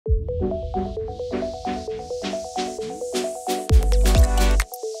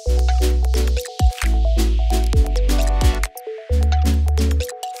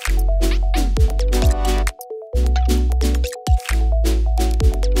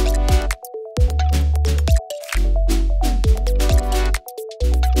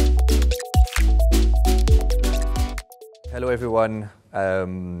everyone.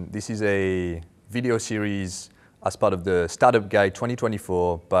 This is a video series as part of the Startup Guide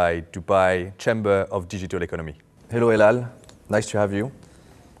 2024 by Dubai Chamber of Digital Economy. Hello Helal, nice to have you.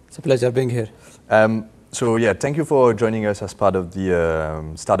 It's a pleasure being here. So yeah, thank you for joining us as part of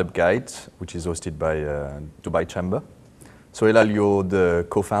the Startup Guide, which is hosted by Dubai Chamber. So Helal, you're the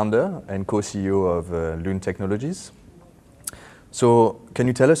co-founder and co-CEO of Lune Technologies. So can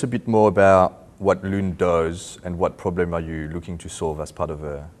you tell us a bit more about what Lune does and what problem are you looking to solve as part of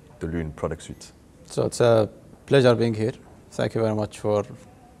the Lune product suite? So it's a pleasure being here. Thank you very much for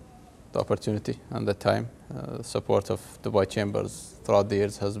the opportunity and the time. The support of Dubai Chambers throughout the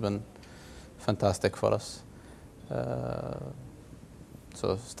years has been fantastic for us.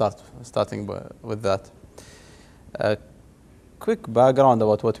 So starting with that. A quick background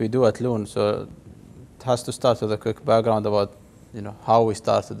about what we do at Lune. So it has to start with a quick background about how we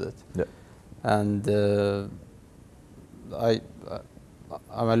started it. Yeah. And I'm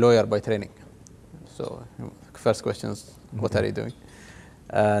a lawyer by training. So first question is, what are you doing?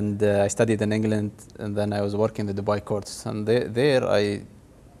 And I studied in England, and then I was working in the Dubai courts. And there I,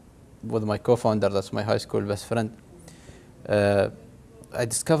 with my co-founder, that's my high school best friend, I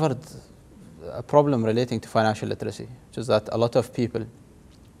discovered a problem relating to financial literacy, which is that a lot of people,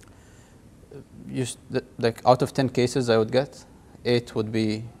 like out of 10 cases I would get, 8 would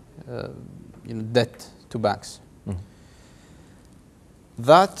be debt to banks. Mm-hmm.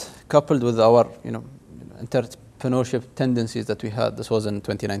 That, coupled with our entrepreneurship tendencies that we had, this was in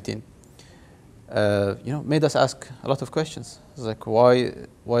 2019, made us ask a lot of questions. It's like, why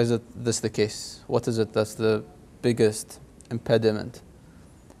is this the case? What is it that's the biggest impediment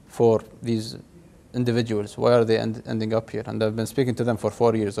for these individuals? Why are they ending up here? And I've been speaking to them for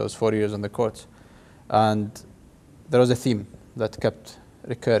 4 years. I was 4 years on the courts. And there was a theme that kept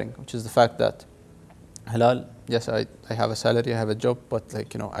recurring, which is the fact that, Helal, yes, I have a salary, I have a job, but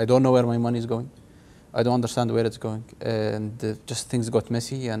I don't know where my money is going. I don't understand where it's going. And just things got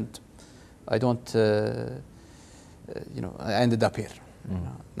messy, and I don't, I ended up here.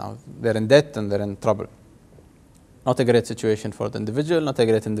 Now they're in debt and they're in trouble. Not a great situation for the individual, not a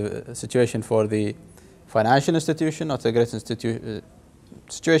great situation for the financial institution, not a great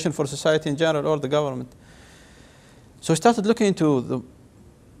situation for society in general or the government. So we started looking into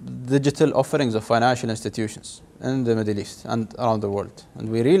the digital offerings of financial institutions in the Middle East and around the world. And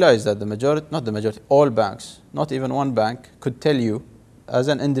we realized that all banks, not even one bank, could tell you as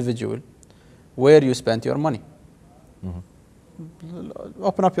an individual where you spent your money. Mm-hmm.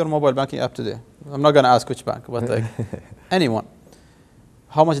 Open up your mobile banking app today. I'm not going to ask which bank, but anyone.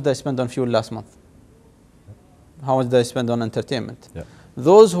 How much did I spend on fuel last month? How much did I spend on entertainment? Yeah.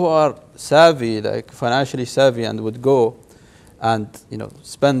 Those who are savvy, like financially savvy, and would go and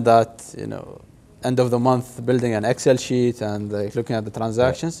spend that end of the month building an Excel sheet and looking at the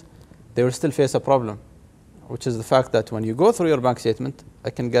transactions, they will still face a problem, which is the fact that when you go through your bank statement, I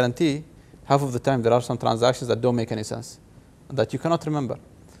can guarantee half of the time there are some transactions that don't make any sense, that you cannot remember.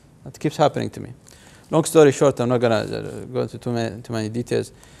 That keeps happening to me. Long story short, I'm not going to go into too many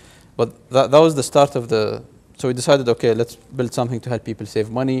details, but that was the start of the. So we decided, okay, let's build something to help people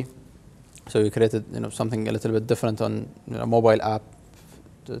save money. So we created something a little bit different on a mobile app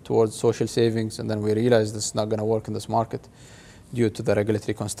towards social savings, and then we realized this is not going to work in this market due to the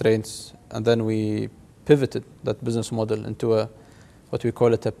regulatory constraints. And then we pivoted that business model into what we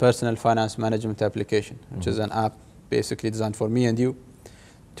call it a personal finance management application, which is an app basically designed for me and you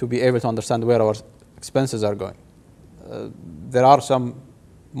to be able to understand where our expenses are going. There are some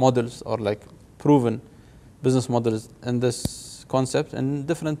models or proven business models in this concept in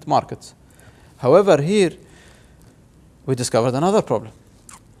different markets. However, here we discovered another problem.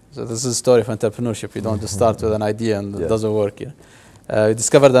 So this is a story of entrepreneurship. You don't just start with an idea and it doesn't work. We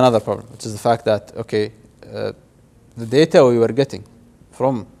discovered another problem, which is the fact that, the data we were getting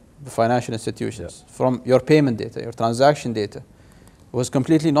from the financial institutions, from your payment data, your transaction data, was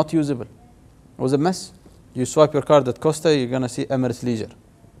completely not usable. It was a mess. You swipe your card at Costa, you're going to see Emirates Leisure.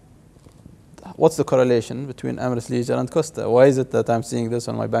 What's the correlation between Emirates Leisure and Costa? Why is it that I'm seeing this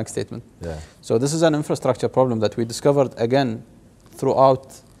on my bank statement? Yeah. So this is an infrastructure problem that we discovered again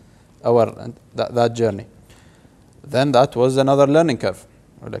throughout that journey. Then that was another learning curve.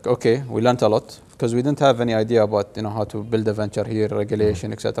 We're we learned a lot because we didn't have any idea about how to build a venture here,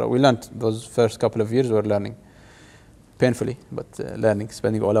 regulation, etc. We learned those first couple of years. We were learning painfully, but learning,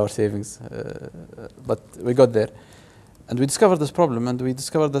 spending all our savings. But we got there. And we discovered this problem, and we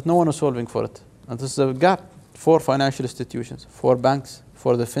discovered that no one was solving for it. And this is a gap for financial institutions, for banks,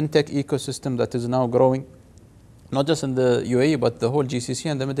 for the Fintech ecosystem that is now growing, not just in the UAE, but the whole GCC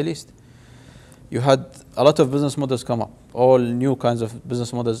and the Middle East. you had a lot of business models come up, all new kinds of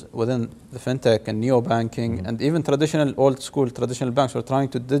business models within the fintech and neo-banking, and even traditional, old school traditional banks were trying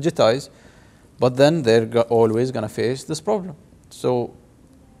to digitize, but then they're always going to face this problem. So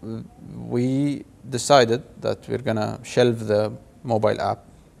we decided that we're going to shelve the mobile app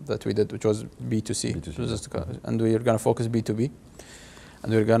that we did, which was B2C, and we're going to focus B2B,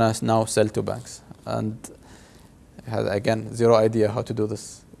 and we're going to now sell to banks. And I had, again, zero idea how to do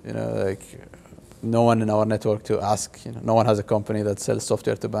this. No one in our network to ask. No one has a company that sells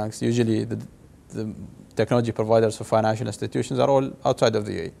software to banks. Usually the technology providers for financial institutions are all outside of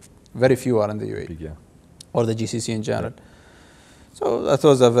the UAE. Very few are in the UAE, or the GCC in general. Yeah. So that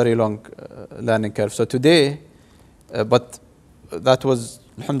was a very long learning curve. So today, but that was,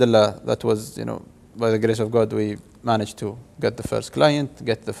 alhamdulillah, that was, by the grace of God, we managed to get the first client,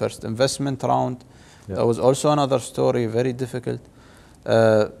 get the first investment round. Yeah. That was also another story, very difficult.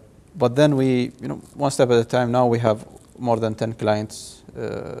 But then we, one step at a time. Now we have more than 10 clients,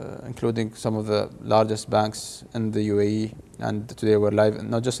 including some of the largest banks in the UAE. And today we're live,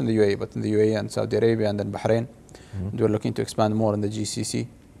 not just in the UAE, but in the UAE and Saudi Arabia and then Bahrain. And we're looking to expand more in the GCC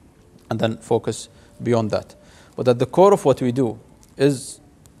and then focus beyond that. But at the core of what we do is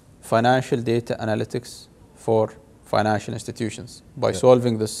financial data analytics for financial institutions by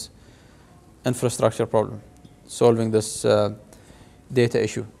solving this infrastructure problem, solving this data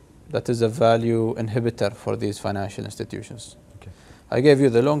issue that is a value inhibitor for these financial institutions. Okay. I gave you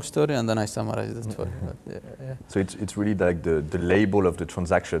the long story and then I summarized it for you. So it's really like the label of the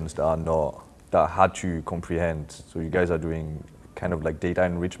transactions that are hard to comprehend. So you guys are doing kind of like data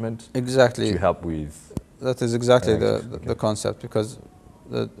enrichment. Exactly. To help with. That is exactly the concept, because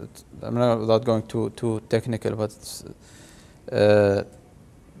I'm not, without going too technical, but it's,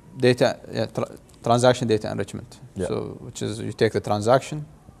 transaction data enrichment. Yeah. So which is you take the transaction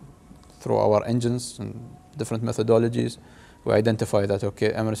through our engines and different methodologies. We identify that,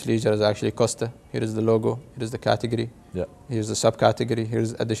 okay, Emirates Leisure is actually Costa. Here is the logo. Here is the category. Yeah. Here's the subcategory.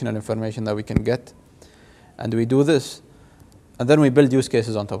 Here's additional information that we can get. And we do this. And then we build use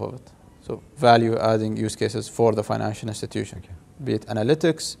cases on top of it. So value adding use cases for the financial institution. Okay. Be it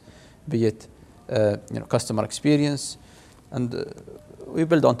analytics, be it customer experience. And we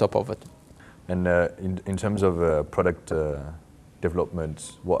build on top of it. And in terms of product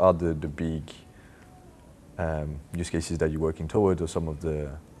development, what are the big use cases that you're working towards, or some of the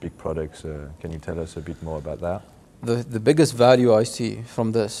big products? Can you tell us a bit more about that? The biggest value I see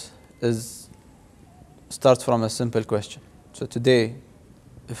from this starts from a simple question. So today,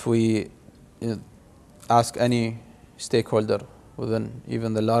 if we ask any stakeholder within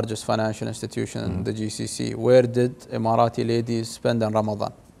even the largest financial institution in the GCC, where did Emirati ladies spend on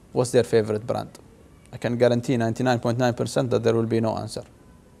Ramadan? What's their favorite brand? I can guarantee 99.9% that there will be no answer.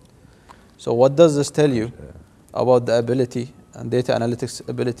 So what does this tell you about the ability and data analytics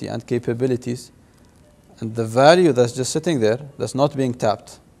ability and capabilities and the value that's just sitting there that's not being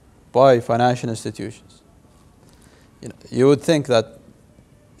tapped by financial institutions? You would think that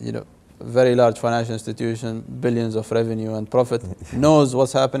a very large financial institution, billions of revenue and profit, knows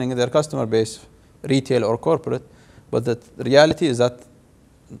what's happening in their customer base, retail or corporate, but the reality is that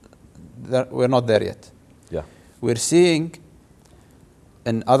we're not there yet. Yeah. We're seeing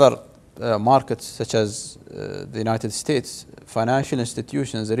in other markets such as the United States, financial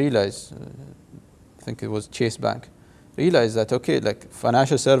institutions realize, I think it was Chase Bank, realize that, okay, like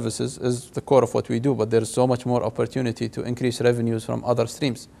financial services is the core of what we do, but there's so much more opportunity to increase revenues from other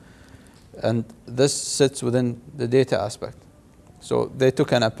streams. And this sits within the data aspect. So they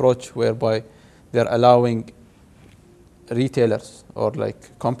took an approach whereby they're allowing retailers or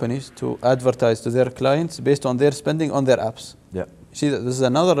like companies to advertise to their clients based on their spending on their apps. Yeah. You see, that this is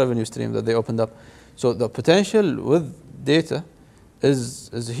another revenue stream that they opened up. So the potential with data is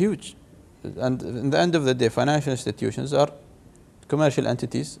huge. And in the end of the day, financial institutions are commercial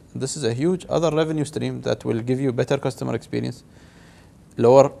entities. This is a huge other revenue stream that will give you better customer experience,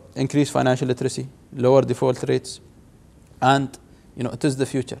 increased financial literacy, lower default rates, and it is the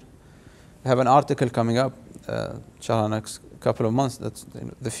future. We have an article coming up, inshallah, next couple of months. That's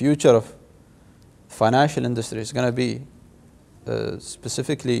the future of financial industry is going to be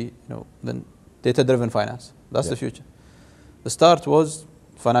specifically, the data-driven finance. That's the future. The start was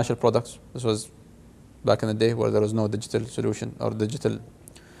financial products. This was back in the day where there was no digital solution or digital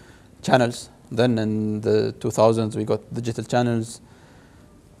channels. Then in the 2000s, we got digital channels.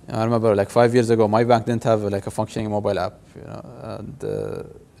 I remember like 5 years ago, my bank didn't have like a functioning mobile app. And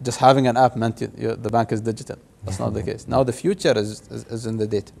just having an app meant the bank is digital. That's not the case. Now the future is in the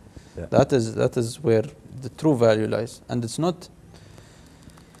data. Yeah. That is where the true value lies. And it's not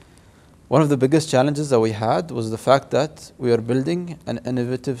One of the biggest challenges that we had was the fact that we were building an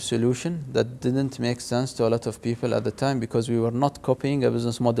innovative solution that didn't make sense to a lot of people at the time because we were not copying a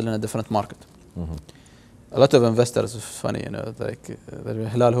business model in a different market. A lot of investors, it's funny, like,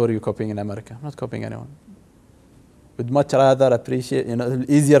 Helal, who are you copying in America? I'm not copying anyone. We'd much rather appreciate,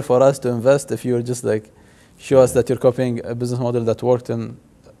 easier for us to invest if you were just like, show us that you're copying a business model that worked in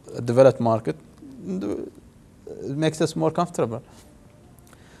a developed market. It makes us more comfortable.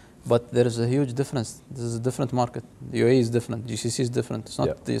 But there is a huge difference. This is a different market. The UAE is different. GCC is different. It's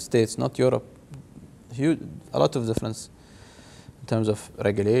not the States, not Europe. A lot of difference in terms of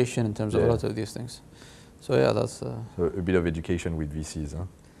regulation, in terms of a lot of these things. So yeah, that's... so a bit of education with VCs, huh?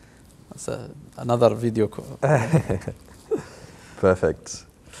 That's another video call. Perfect.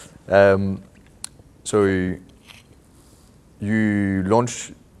 So you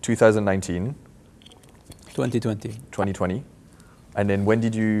launched 2019. 2020. And then when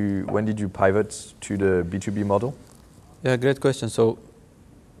did you pivot to the B2B model? Yeah, great question. So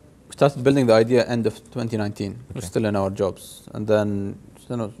we started building the idea end of 2019. We're still in our jobs. And then,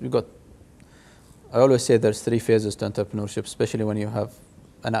 I always say there's 3 phases to entrepreneurship, especially when you have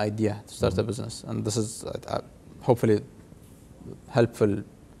an idea to start a business. And this is hopefully helpful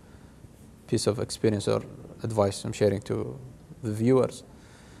piece of experience or advice I'm sharing to the viewers.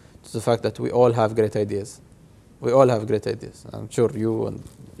 It's the fact that we all have great ideas. We all have great ideas. I'm sure you and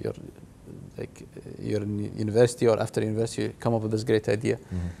you're in university or after university, you come up with this great idea.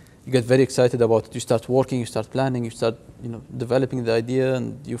 You get very excited about it. You start working, you start planning, you start developing the idea,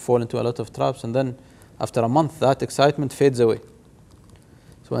 and you fall into a lot of traps. And then after a month, that excitement fades away.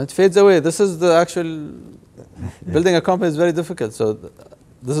 So when it fades away, this is the actual building a company is very difficult. So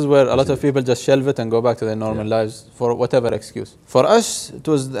this is where a lot of people just shelve it and go back to their normal lives for whatever excuse. For us, it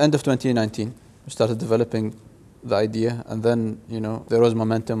was the end of 2019. We started developing the idea, and then there was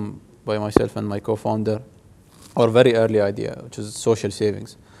momentum by myself and my co-founder, our very early idea, which is social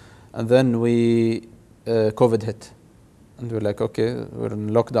savings. And then COVID hit, and we're like, okay, we're in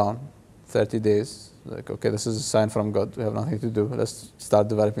lockdown, 30 days. Like, okay, this is a sign from God. We have nothing to do. Let's start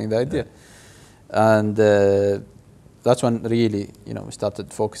developing the idea. And that's when really, we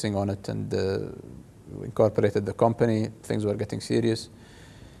started focusing on it, and we incorporated the company. Things were getting serious.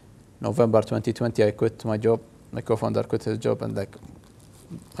 November 2020, I quit my job. My co-founder quit his job, and like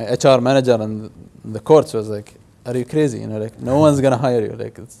my HR manager and the courts was like, "Are you crazy? No one's gonna hire you.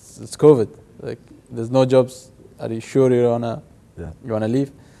 Like it's COVID. Like there's no jobs. Are you sure you wanna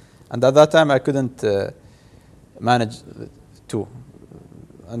leave?" And at that time, I couldn't manage two,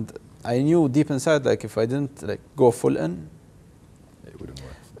 and I knew deep inside, like if I didn't go full in, it wouldn't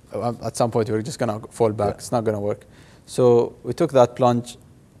work. At some point, we were just gonna fall back. It's not gonna work. So we took that plunge,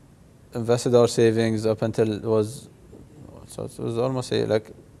 invested our savings up until it was almost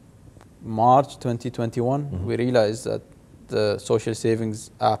like March 2021. We realized that the social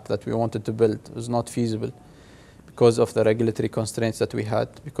savings app that we wanted to build was not feasible because of the regulatory constraints that we had,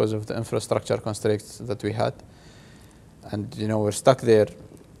 because of the infrastructure constraints that we had. And we're stuck there.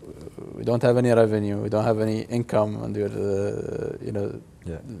 We don't have any revenue, we don't have any income, and we're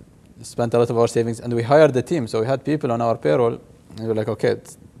spent a lot of our savings, and we hired the team. So we had people on our payroll, and we were like, okay,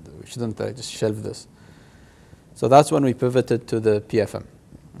 we shouldn't just shelve this. So that's when we pivoted to the PFM.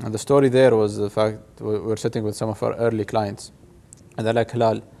 And the story there was the fact we were sitting with some of our early clients, and they're like,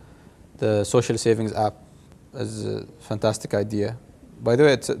 Helal, the social savings app is a fantastic idea. By the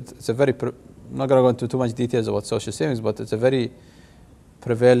way, it's a very, I'm not going to go into too much details about social savings, but it's a very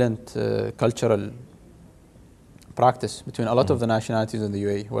prevalent cultural practice between a lot of the nationalities in the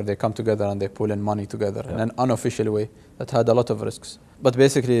UAE, where they come together and they pull in money together in an unofficial way that had a lot of risks. But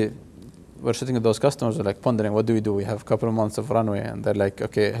basically, we're sitting with those customers, we're like pondering, what do? We have a couple of months of runway, and they're like,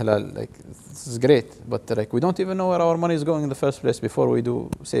 okay, Helal, like this is great, but we don't even know where our money is going in the first place before we do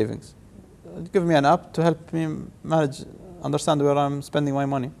savings. Give me an app to help me understand where I'm spending my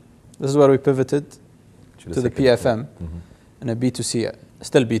money. This is where we pivoted to the PFM in a B2C,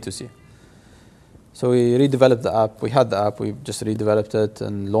 still B2C. So we redeveloped the app. We had the app. We just redeveloped it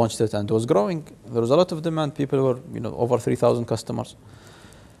and launched it, and it was growing. There was a lot of demand. People were, over 3,000 customers,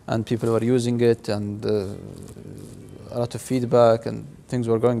 and people were using it, and a lot of feedback, and things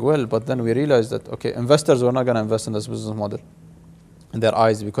were going well. But then we realized that investors were not going to invest in this business model in their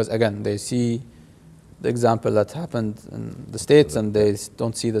eyes, because again, they see the example that happened in the States, and they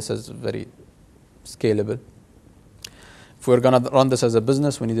don't see this as very scalable. If we were going to run this as a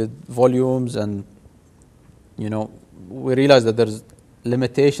business, we needed volumes, and we realized that there's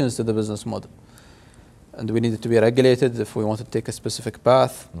limitations to the business model, and we needed to be regulated if we wanted to take a specific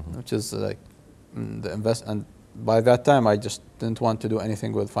path, which is like the invest. And by that time, I just didn't want to do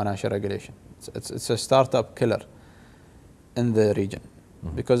anything with financial regulation. It's a startup killer in the region.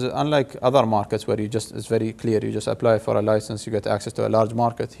 Because unlike other markets where it's very clear, you just apply for a license, you get access to a large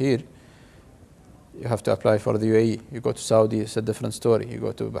market. Here, you have to apply for the UAE. You go to Saudi, it's a different story. You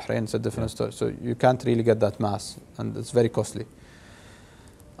go to Bahrain, it's a different story. So you can't really get that mass, and it's very costly.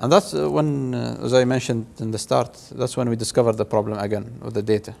 And that's when, as I mentioned in the start, that's when we discovered the problem again with the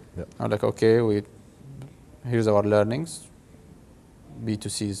data. I'm like, okay, here's our learnings.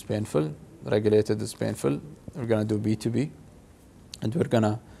 B2C is painful, regulated is painful. We're gonna do B2B, and we're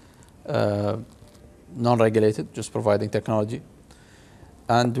gonna non-regulated, just providing technology.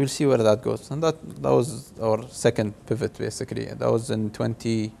 And we'll see where that goes. And that was our second pivot, basically. That was in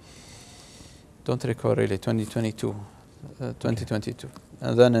 2022.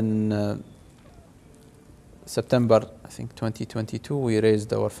 And then in September, I think 2022, we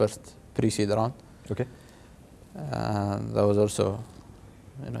raised our first pre-seed round. Okay. That was also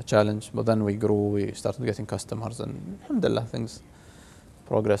a challenge, but then we grew, we started getting customers, and alhamdulillah, things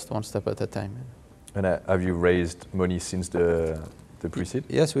progressed one step at a time. And have you raised money since the pre-seed?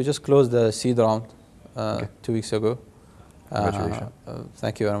 Yes, we just closed the seed round 2 weeks ago. Congratulations.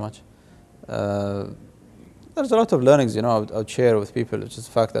 Thank you very much. There's a lot of learnings, I would share with people, which is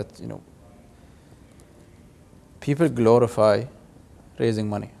the fact that, people glorify raising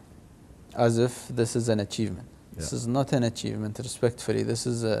money as if this is an achievement. This is not an achievement, respectfully. This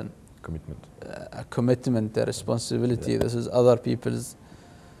is a commitment, a responsibility. This is other people's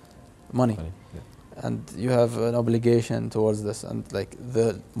money. And you have an obligation towards this. And like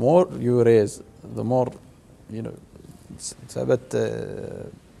the more you raise, the more, it's a bit.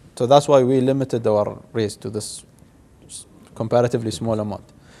 So that's why we limited our raise to this comparatively small amount,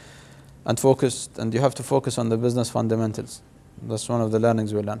 and you have to focus on the business fundamentals. That's one of the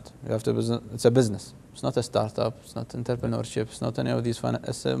learnings we learned. It's a business. It's not a startup. It's not entrepreneurship. It's not any of these.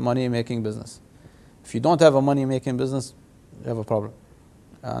 It's a money-making business. If you don't have a money-making business, you have a problem.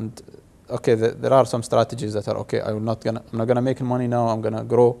 And okay, there are some strategies that are okay. I'm not gonna make money now. I'm gonna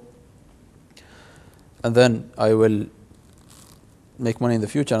grow, and then I will make money in the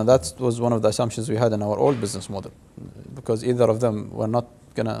future. And that was one of the assumptions we had in our old business model, because either of them were not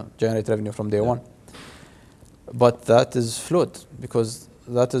gonna generate revenue from day one. But that is flawed, because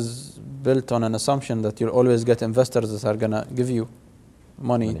that is built on an assumption that you'll always get investors that are gonna give you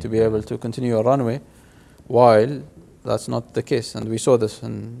money to be able to continue your runway, while that's not the case. And we saw this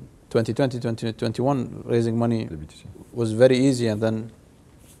in 2020, 2021, raising money was very easy, and then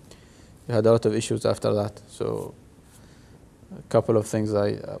you had a lot of issues after that. So a couple of things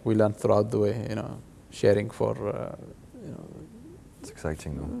we learned throughout the way, sharing for it's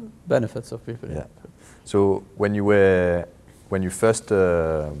exciting though. Benefits of people. Yeah. So when you first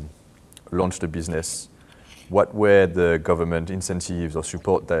launched the business, what were the government incentives or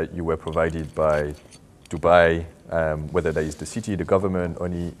support that you were provided by Dubai, whether that is the city, the government, or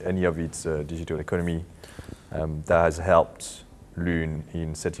any of its digital economy, that has helped Lune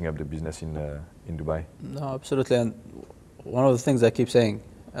in setting up the business in Dubai? No, absolutely. And one of the things I keep saying,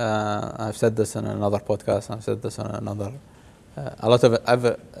 I've said this in another podcast, I've said this in a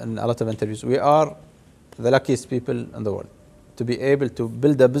lot of interviews. We are the luckiest people in the world to be able to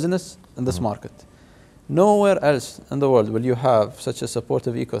build a business in this market. Nowhere else in the world will you have such a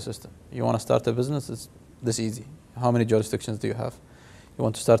supportive ecosystem. You want to start a business, it's this easy. How many jurisdictions do you have? You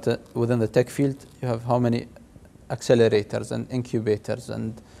want to start within the tech field, you have how many accelerators and incubators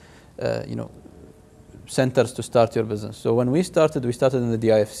and centers to start your business. So when we started in the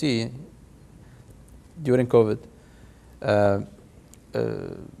DIFC during COVID,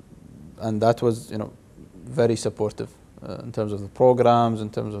 and that was very supportive in terms of the programs, in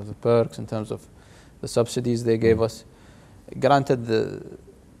terms of the perks, in terms of the subsidies they gave us. Granted,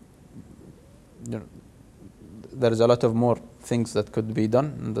 there is a lot of more things that could be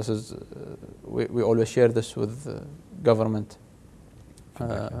done, and this is we always share this with government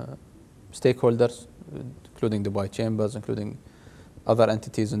stakeholders, including Dubai chambers, including other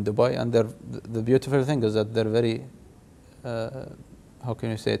entities in Dubai. And the beautiful thing is that they're very how can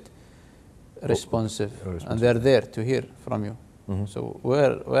you say it, responsive, and they're there to hear from you. So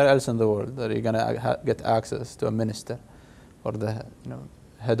where else in the world are you gonna get access to a minister or the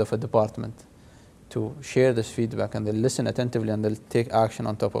head of a department to share this feedback, and they'll listen attentively and they'll take action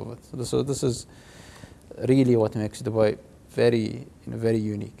on top of it? So this is really what makes Dubai very very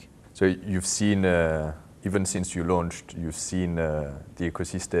unique. So you've seen, even since you launched, you've seen the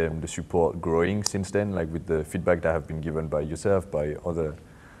ecosystem, the support growing since then, like with the feedback that have been given by yourself, by other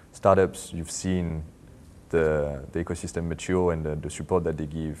startups. You've seen the ecosystem mature and the support that they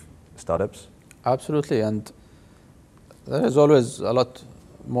give startups? Absolutely. And There is always a lot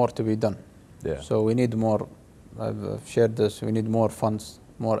more to be done. Yeah. So we need more. I've shared this. We need more funds,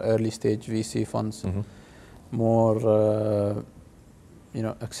 more early stage VC funds, more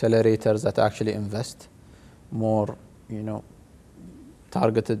accelerators that actually invest, more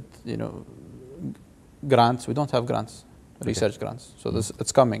targeted grants. We don't have grants, research grants. So this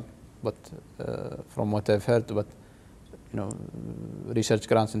it's coming, but from what I've heard, research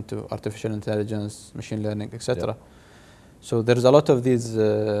grants into artificial intelligence, machine learning, etc. Yeah. So there's a lot of these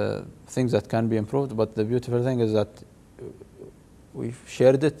things that can be improved, but the beautiful thing is that we've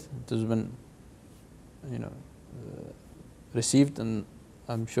shared it. It has been, received, and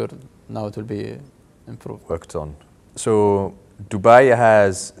I'm sure now it will be improved. Worked on. So Dubai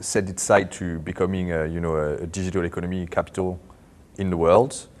has set its sight to becoming a digital economy capital in the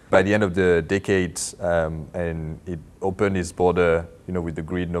world by the end of the decade, and it opened its border, with the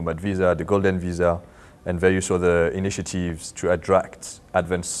green nomad visa, the golden visa, and various other initiatives to attract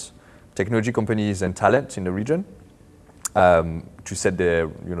advanced technology companies and talent in the region, to set their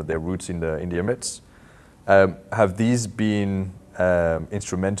roots in the Emirates. Have these been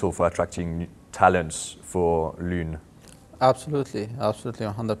instrumental for attracting talents for Lune? Absolutely,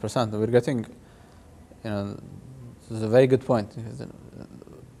 100%. We're getting, this is a very good point.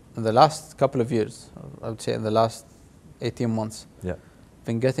 In the last couple of years, I would say in the last 18 months,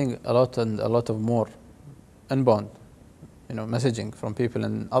 been getting a lot of more inbound, messaging from people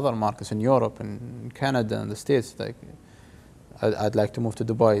in other markets in Europe and Canada and the States. Like, I'd like to move to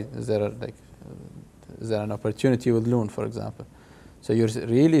Dubai. Is there an opportunity with Lune, for example? So you're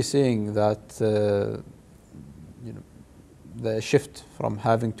really seeing that, the shift from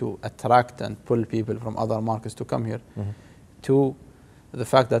having to attract and pull people from other markets to come here, to the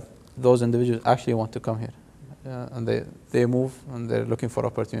fact that those individuals actually want to come here, and they move and they're looking for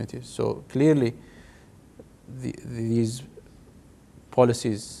opportunities. So clearly, these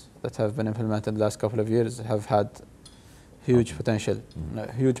policies that have been implemented the last couple of years have had huge potential,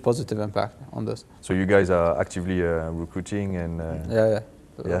 huge positive impact on this. So you guys are actively recruiting and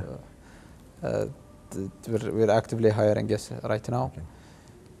we're actively hiring, yes, right now.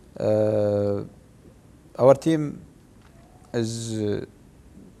 Okay. Our team is,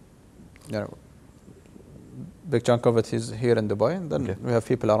 big chunk of it is here in Dubai, and then we have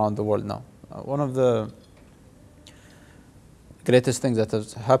people around the world now. One of the greatest things that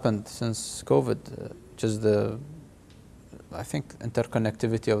has happened since COVID, which is I think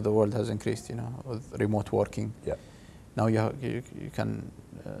interconnectivity of the world has increased, with remote working. Yeah. Now you can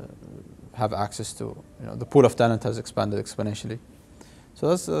have access to, the pool of talent has expanded exponentially. So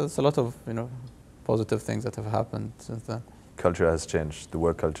that's a lot of, positive things that have happened since then. Culture has changed, the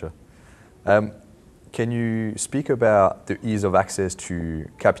work culture. Can you speak about the ease of access to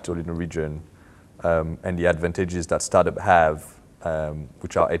capital in the region, and the advantages that startups have,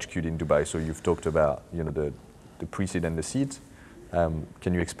 which are HQ'd in Dubai? So you've talked about, the pre-seed and the seed.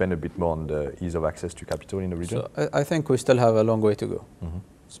 Can you expand a bit more on the ease of access to capital in the region? So I think we still have a long way to go,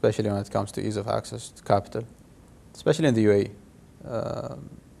 especially when it comes to ease of access to capital, especially in the UAE.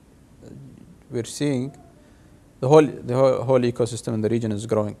 We're seeing the whole ecosystem in the region is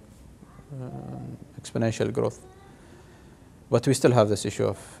growing, exponential growth. But we still have this issue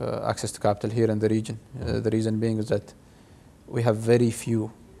of access to capital here in the region. The reason being is that we have very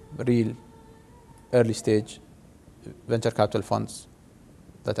few real early stage venture capital funds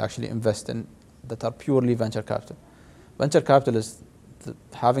that actually invest in, that are purely venture capital. Venture capital is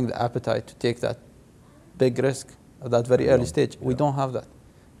having the appetite to take that big risk at that very early stage. We don't have that.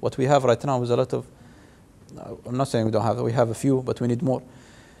 What we have right now is a lot of, I'm not saying we don't have it, we have a few, but we need more.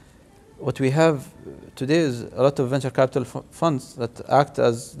 What we have today is a lot of venture capital funds that act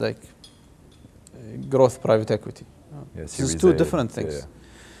as like growth private equity. This is two different things. Yeah.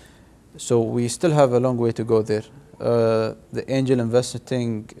 So we still have a long way to go there. The angel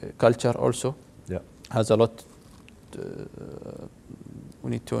investing culture also has a lot.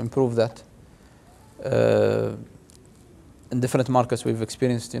 We need to improve that. In different markets, we've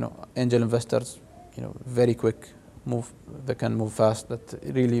experienced, angel investors, very quick move. They can move fast. That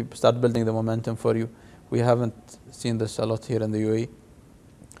really start building the momentum for you. We haven't seen this a lot here in the UAE,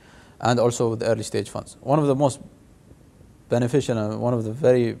 and also with the early stage funds. One of the most beneficial and one of the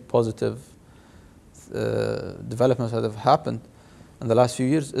very positive developments that have happened in the last few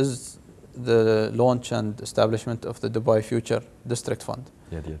years is the launch and establishment of the Dubai Future District Fund,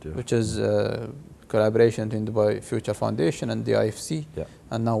 which is a collaboration between Dubai Future Foundation and the IFC,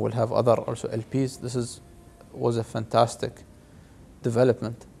 and now we'll have other also LPs. This was a fantastic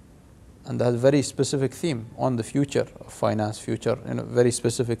development, and has a very specific theme on the future of finance, very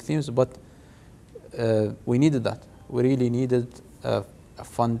specific themes, but we needed that. we really needed a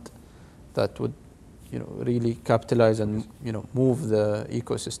fund that would, really capitalize and, move the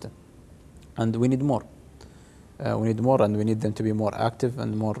ecosystem. And we need more. We need more, and we need them to be more active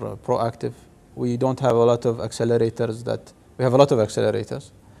and more proactive. We don't have a lot of accelerators we have a lot of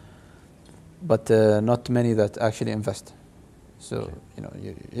accelerators, but not many that actually invest. So,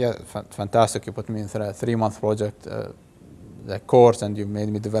 fantastic. You put me in a 3-month project, like course, and you made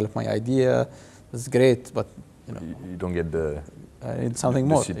me develop my idea. It's great, but, you don't get I need something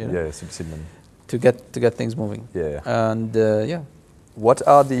more, seed money. To get things moving. Yeah. And, What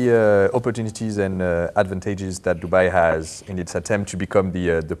are the opportunities and advantages that Dubai has in its attempt to become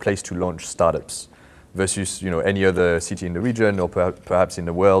the place to launch startups versus any other city in the region or perhaps in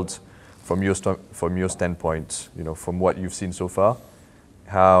the world? From your standpoint, from what you've seen so far,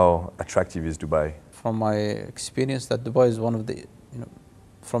 how attractive is Dubai? From my experience, that Dubai is one of the,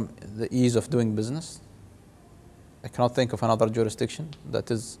 from the ease of doing business, I cannot think of another jurisdiction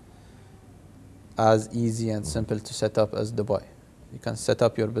that is as easy and simple to set up as Dubai. You can set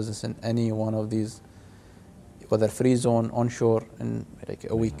up your business in any one of these, whether free zone, onshore, in like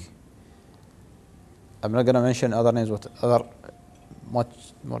a week. I'm not going to mention other names, but other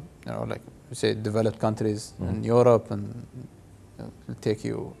much more, like we say, developed countries in Europe, and it'll take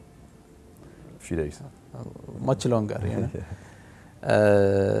you a few days, much longer.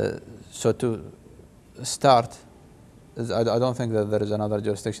 So to start, I don't think that there is another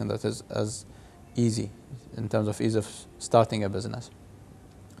jurisdiction that is as easy in terms of ease of starting a business.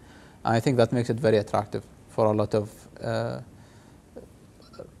 I think that makes it very attractive for a lot of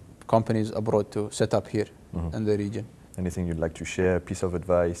companies abroad to set up here in the region. Anything you'd like to share, a piece of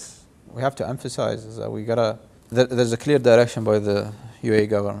advice? We have to emphasize that there's a clear direction by the UAE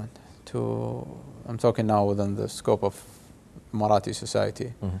government I'm talking now within the scope of Emirati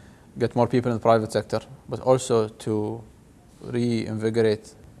society, get more people in the private sector, but also to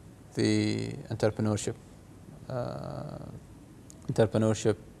reinvigorate the entrepreneurship,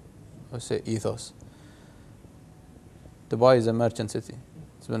 let's say, ethos. Dubai is a merchant city.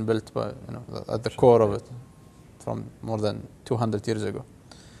 It's been built by, at the core of it from more than 200 years ago.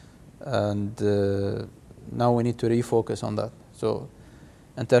 And now we need to refocus on that. So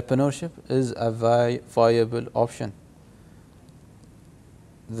entrepreneurship is a viable option.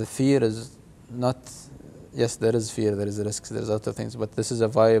 The fear is not, yes, there is fear, there is risks, there's other things, but this is a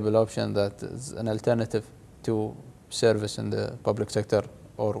viable option that is an alternative to service in the public sector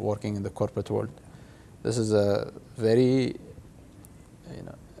or working in the corporate world. This is a very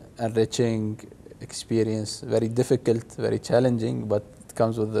enriching experience, very difficult, very challenging, but it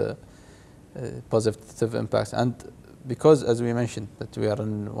comes with the positive impacts. And because, as we mentioned, that we are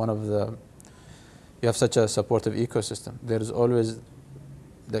in you have such a supportive ecosystem, there is always,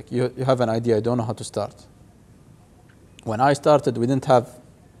 like, you have an idea, you don't know how to start. When I started, we didn't have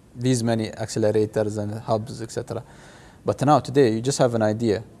these many accelerators and hubs, etc. But now, today, you just have an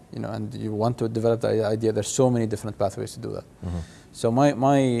idea, and you want to develop the idea. There's so many different pathways to do that. So my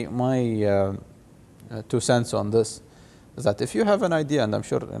 2 cents on this is that if you have an idea, and I'm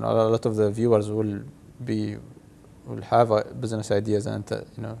sure a lot of the viewers will have business ideas and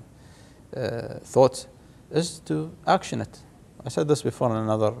thoughts, is to action it. I said this before in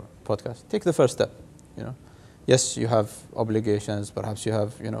another podcast. Take the first step. Yes, you have obligations. Perhaps you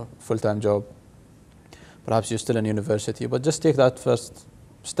have full-time job. Perhaps you're still in university. But just take that first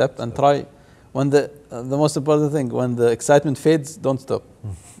step and try. When the most important thing, when the excitement fades, don't stop.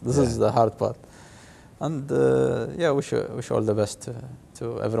 This is the hard part. And wish all the best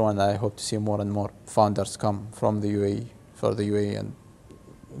to everyone. I hope to see more and more founders come from the UAE, for the UAE and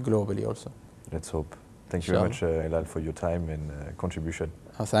globally also. Let's hope. Thank you very much, Helal, for your time and contribution.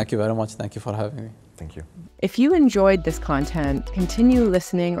 Thank you very much. Thank you for having me. Thank you. If you enjoyed this content, continue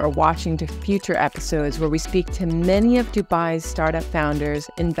listening or watching to future episodes where we speak to many of Dubai's startup founders,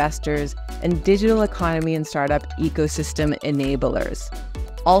 investors, and digital economy and startup ecosystem enablers.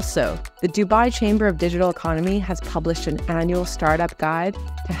 Also, the Dubai Chamber of Digital Economy has published an annual startup guide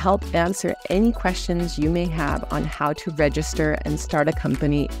to help answer any questions you may have on how to register and start a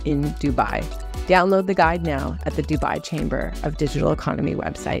company in Dubai. Download the guide now at the Dubai Chamber of Digital Economy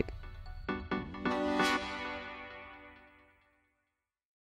website.